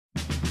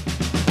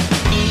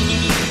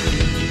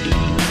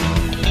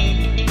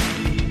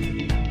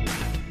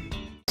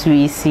Je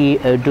suis ici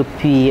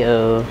depuis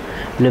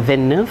le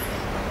 29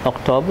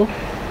 octobre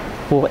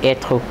pour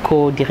être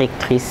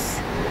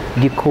co-directrice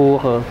du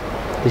cours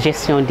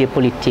gestion des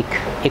politiques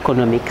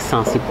économiques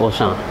sensibles au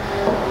genre.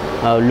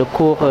 Le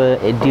cours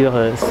dure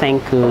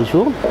 5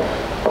 jours,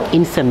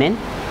 une semaine,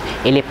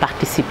 et les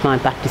participants et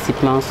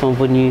participantes sont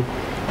venus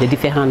de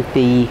différents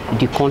pays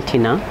du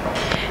continent.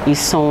 Ils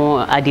sont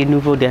à des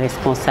niveaux de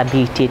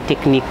responsabilité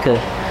technique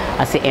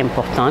assez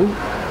importants,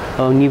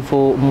 au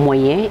niveau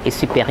moyen et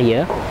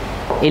supérieur.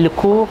 Et le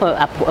cours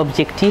a pour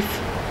objectif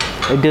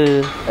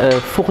de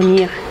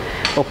fournir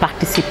aux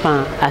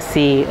participants, à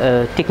ces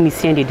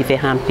techniciens des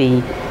différents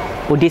pays,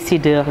 aux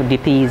décideurs des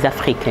pays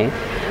africains,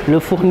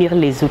 leur fournir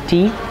les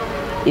outils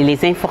et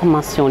les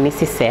informations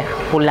nécessaires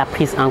pour la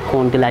prise en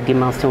compte de la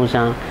dimension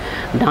genre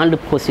dans le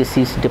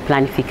processus de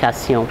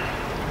planification,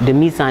 de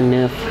mise en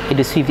œuvre et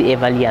de suivi et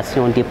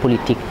évaluation des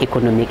politiques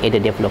économiques et de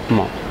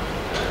développement.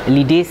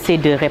 L'idée, c'est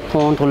de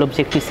répondre,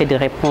 l'objectif, c'est de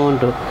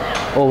répondre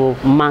au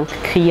manque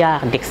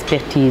criard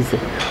d'expertise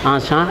en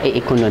genre et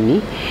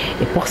économie.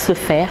 Et pour ce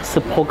faire, ce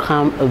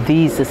programme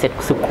vise,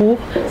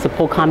 ce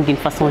programme d'une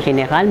façon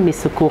générale, mais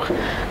ce cours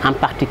en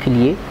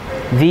particulier,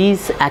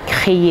 vise à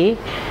créer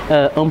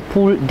un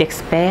pool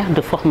d'experts,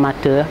 de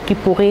formateurs qui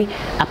pourraient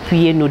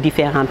appuyer nos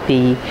différents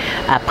pays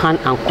à prendre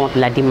en compte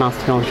la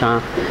dimension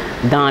genre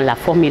dans la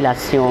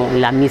formulation,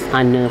 la mise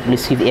en œuvre, le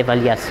suivi et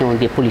évaluation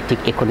des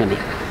politiques économiques.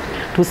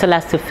 Tout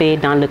cela se fait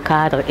dans le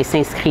cadre et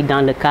s'inscrit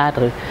dans le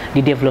cadre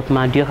du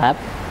développement durable.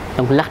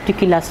 Donc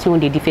l'articulation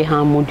des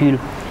différents modules,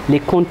 les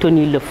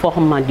contenus, le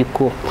format du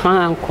cours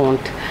prend en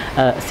compte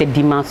cette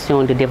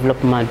dimension de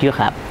développement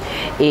durable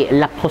et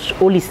l'approche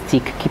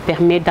holistique qui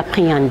permet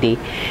d'appréhender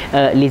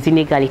les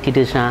inégalités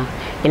de genre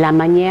et la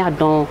manière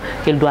dont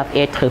elles doivent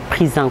être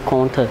prises en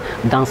compte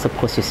dans ce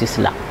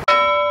processus-là.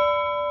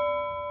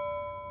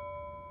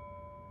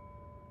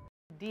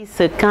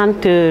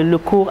 Quand le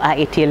cours a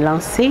été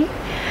lancé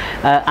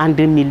en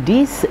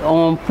 2010,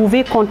 on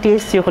pouvait compter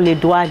sur les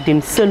doigts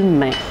d'une seule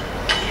main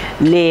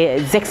les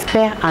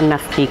experts en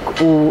Afrique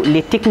ou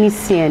les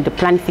techniciens de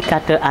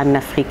planificateurs en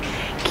Afrique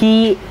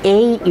qui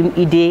aient une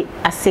idée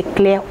assez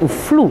claire ou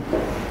floue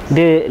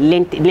de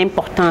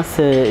l'importance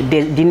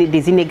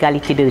des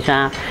inégalités de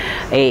genre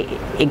et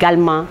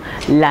également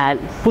la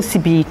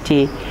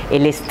possibilité et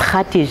les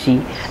stratégies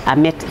à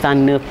mettre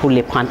en œuvre pour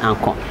les prendre en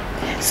compte.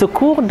 Ce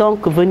cours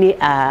donc venait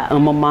à un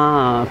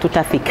moment tout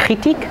à fait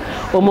critique,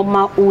 au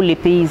moment où les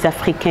pays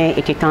africains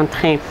étaient en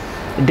train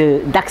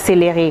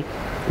d'accélérer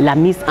la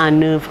mise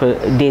en œuvre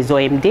des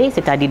OMD,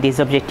 c'est-à-dire des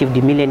objectifs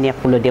du millénaire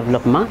pour le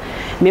développement,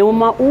 mais au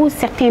moment où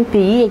certains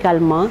pays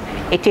également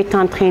étaient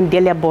en train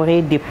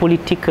d'élaborer des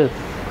politiques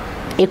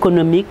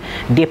économiques,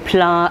 des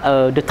plans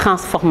de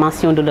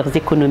transformation de leurs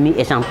économies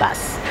et j'en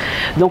passe.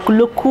 Donc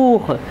le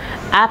cours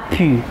a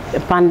pu,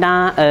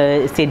 pendant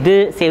ces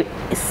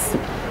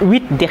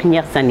 8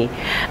 dernières années,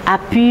 a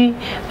pu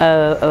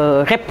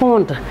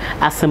répondre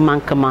à ce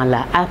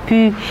manquement-là, a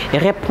pu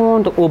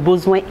répondre aux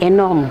besoins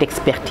énormes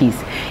d'expertise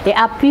et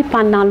a pu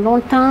pendant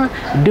longtemps,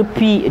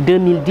 depuis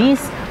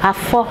 2010, à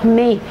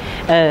former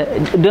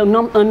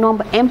un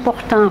nombre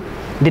important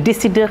de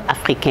décideurs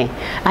africains,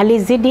 à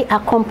les aider à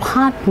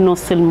comprendre non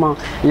seulement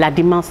la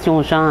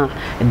dimension genre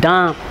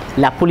dans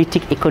la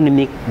politique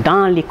économique,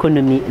 dans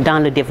l'économie, dans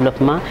le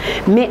développement,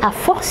 mais a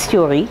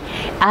fortiori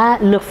à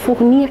leur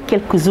fournir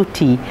quelques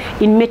outils,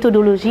 une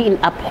méthodologie, une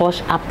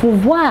approche à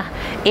pouvoir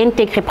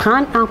intégrer,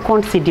 prendre en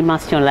compte ces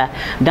dimensions-là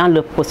dans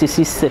le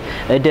processus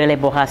de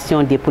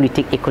l'élaboration des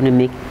politiques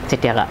économiques,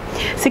 etc.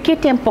 Ce qui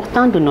est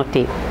important de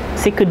noter,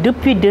 c'est que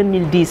depuis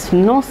 2010,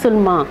 non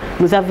seulement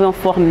nous avons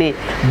formé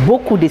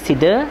beaucoup de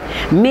décideurs,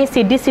 mais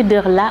ces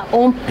décideurs-là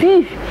ont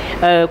pu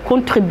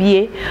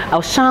contribuer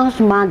au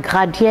changement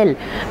graduel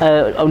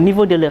au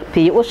niveau de leur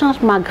pays, au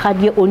changement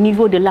graduel au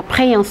niveau de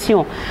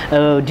l'appréhension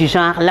du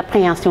genre,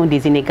 l'appréhension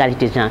des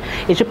inégalités de genre.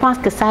 Et je pense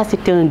que ça,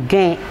 c'est un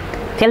gain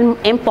tellement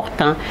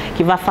important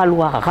qu'il va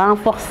falloir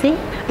renforcer,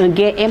 un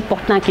gain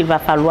important qu'il va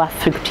falloir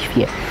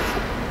fructifier.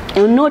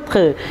 Un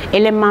autre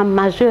élément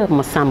majeur,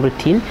 me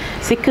semble-t-il,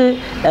 c'est que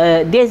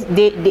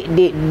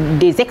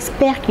des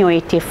experts qui ont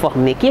été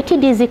formés, qui étaient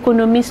des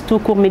économistes tout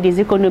court, mais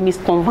des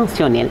économistes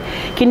conventionnels,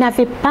 qui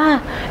n'avaient pas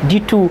du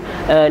tout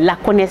la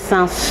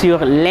connaissance sur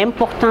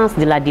l'importance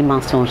de la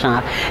dimension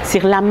genre,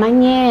 sur la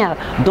manière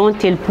dont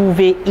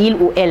ils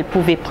ou elles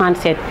pouvaient prendre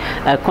cette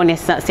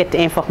connaissance, cette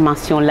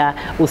information-là,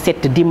 ou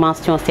cette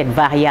dimension, cette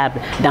variable,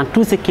 dans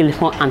tout ce qu'ils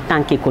font en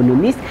tant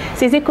qu'économistes.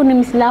 Ces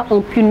économistes-là ont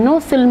pu non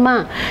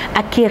seulement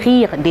acquérir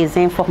des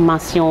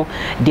informations,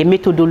 des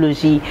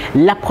méthodologies,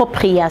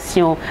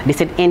 l'appropriation de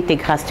cette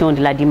intégration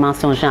de la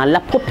dimension genre,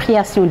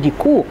 l'appropriation du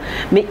cours,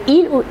 mais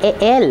ils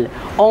et elles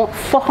ont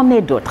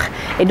formé d'autres.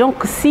 Et donc,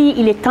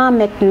 s'il est temps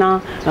maintenant,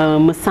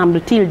 me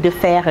semble-t-il, de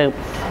faire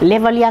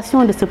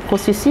l'évaluation de ce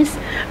processus,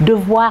 de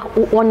voir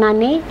où on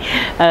en est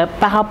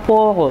par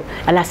rapport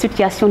à la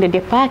situation de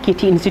départ, qui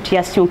était une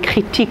situation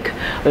critique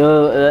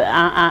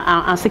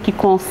en ce qui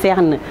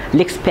concerne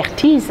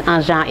l'expertise en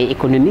genre et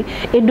économie,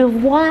 et de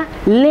voir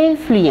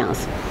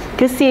l'influence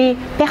que ces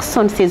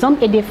personnes, ces hommes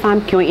et des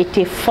femmes qui ont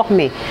été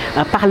formés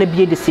par le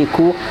biais de ces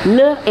cours,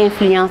 leur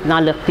influence dans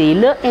leur pays,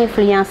 leur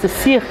influence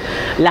sur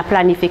la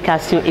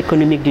planification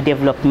économique du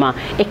développement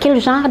et quel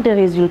genre de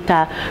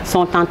résultats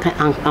sont en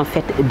train en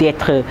fait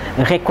d'être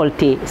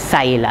récoltés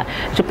ça et là.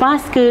 Je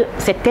pense que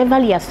cette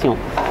évaluation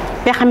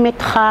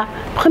permettra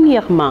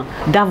premièrement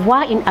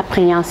d'avoir une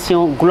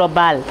appréhension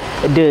globale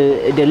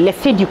de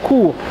l'effet du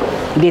cours,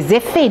 des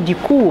effets du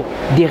cours,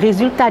 des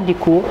résultats du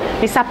cours,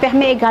 mais ça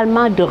permet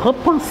également de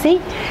repenser,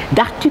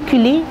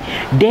 d'articuler,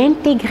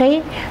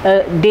 d'intégrer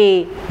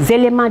des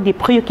éléments, des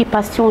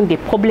préoccupations, des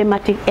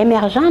problématiques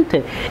émergentes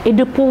et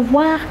de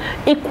pouvoir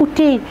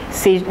écouter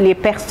les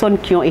personnes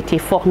qui ont été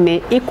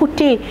formées,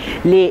 écouter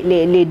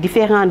les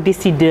différents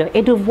décideurs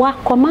et de voir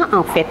comment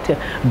en fait,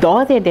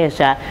 d'ores et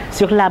déjà,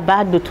 sur la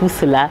base de tout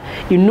cela,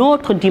 une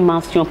autre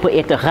dimension peut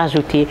être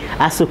rajoutée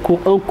à ce cours,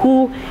 un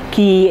cours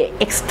qui est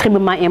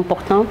extrêmement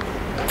important.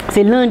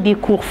 C'est l'un des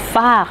cours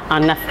phares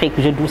en Afrique,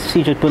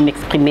 si je peux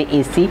m'exprimer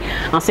ici,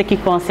 en ce qui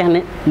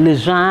concerne le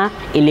genre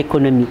et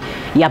l'économie.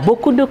 Il y a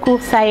beaucoup de cours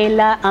ça et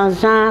là en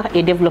genre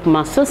et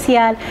développement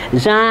social,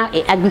 genre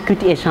et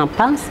agriculture et j'en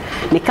pense.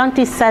 Mais quand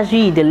il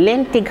s'agit de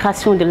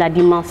l'intégration de la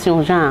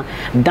dimension genre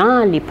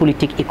dans les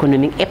politiques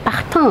économiques et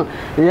partant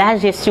la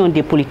gestion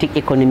des politiques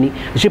économiques,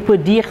 je peux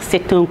dire que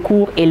c'est un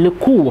cours et le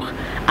cours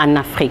en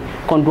Afrique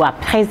qu'on doit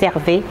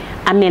préserver,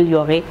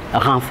 améliorer,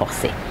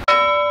 renforcer.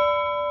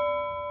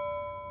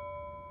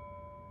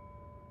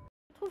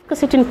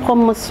 C'est une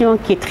promotion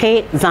qui est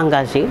très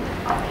engagée,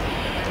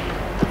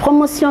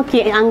 promotion qui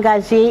est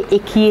engagée et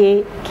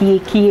qui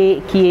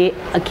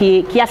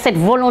a cette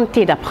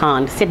volonté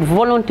d'apprendre, cette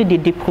volonté de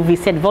découvrir,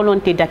 cette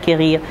volonté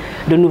d'acquérir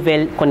de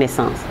nouvelles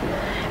connaissances.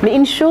 Mais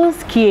une chose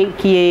qui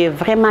est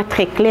vraiment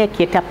très claire,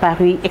 qui est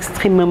apparue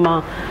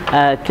extrêmement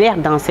claire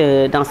dans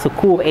ce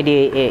cours et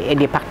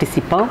des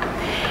participants,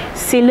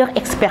 c'est leur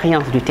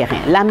expérience du terrain,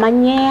 la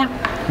manière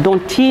dont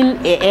ils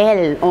et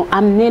elles ont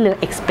amené leur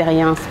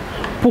expérience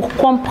pour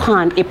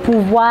comprendre et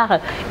pouvoir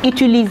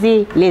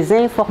utiliser les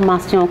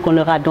informations qu'on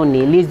leur a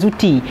données, les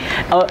outils,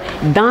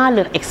 dans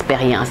leur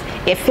expérience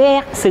et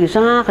faire ce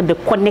genre de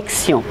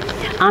connexion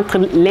entre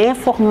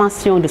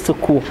l'information de ce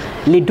cours,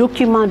 les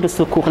documents de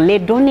ce cours, les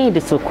données de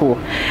ce cours,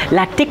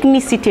 la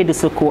technicité de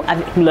ce cours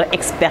avec leur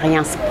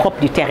expérience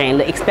propre du terrain,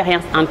 leur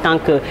expérience en tant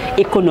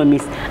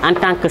qu'économiste, en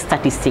tant que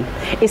statistique.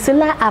 Et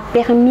cela a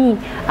permis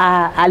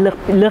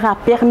leur a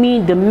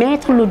permis de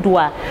mettre le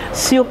doigt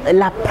sur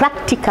la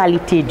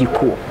practicalité du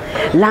cours.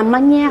 La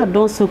manière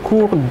dont ce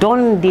cours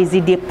donne des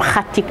idées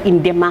pratiques,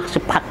 une démarche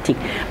pratique,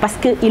 parce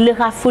qu'il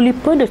leur a fallu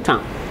peu de temps,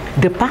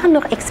 de par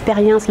leur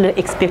expérience, leur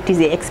expertise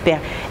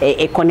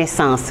et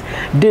connaissances,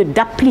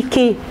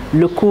 d'appliquer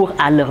le cours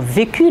à leur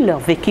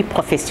vécu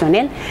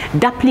professionnel,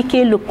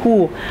 d'appliquer le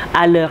cours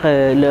à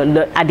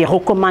des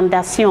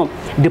recommandations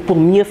pour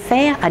mieux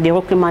faire, à des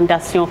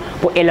recommandations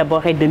pour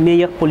élaborer de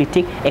meilleures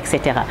politiques,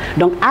 etc.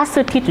 Donc à ce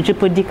titre, je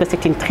peux dire que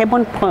c'est une très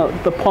bonne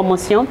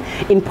promotion,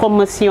 une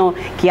promotion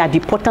qui a du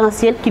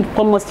potentiel, une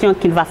promotion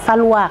qu'il va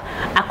falloir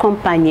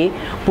accompagner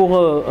pour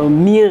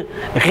mieux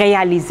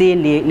réaliser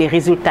les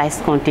résultats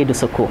escomptés de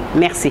ce cours.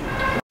 Merci.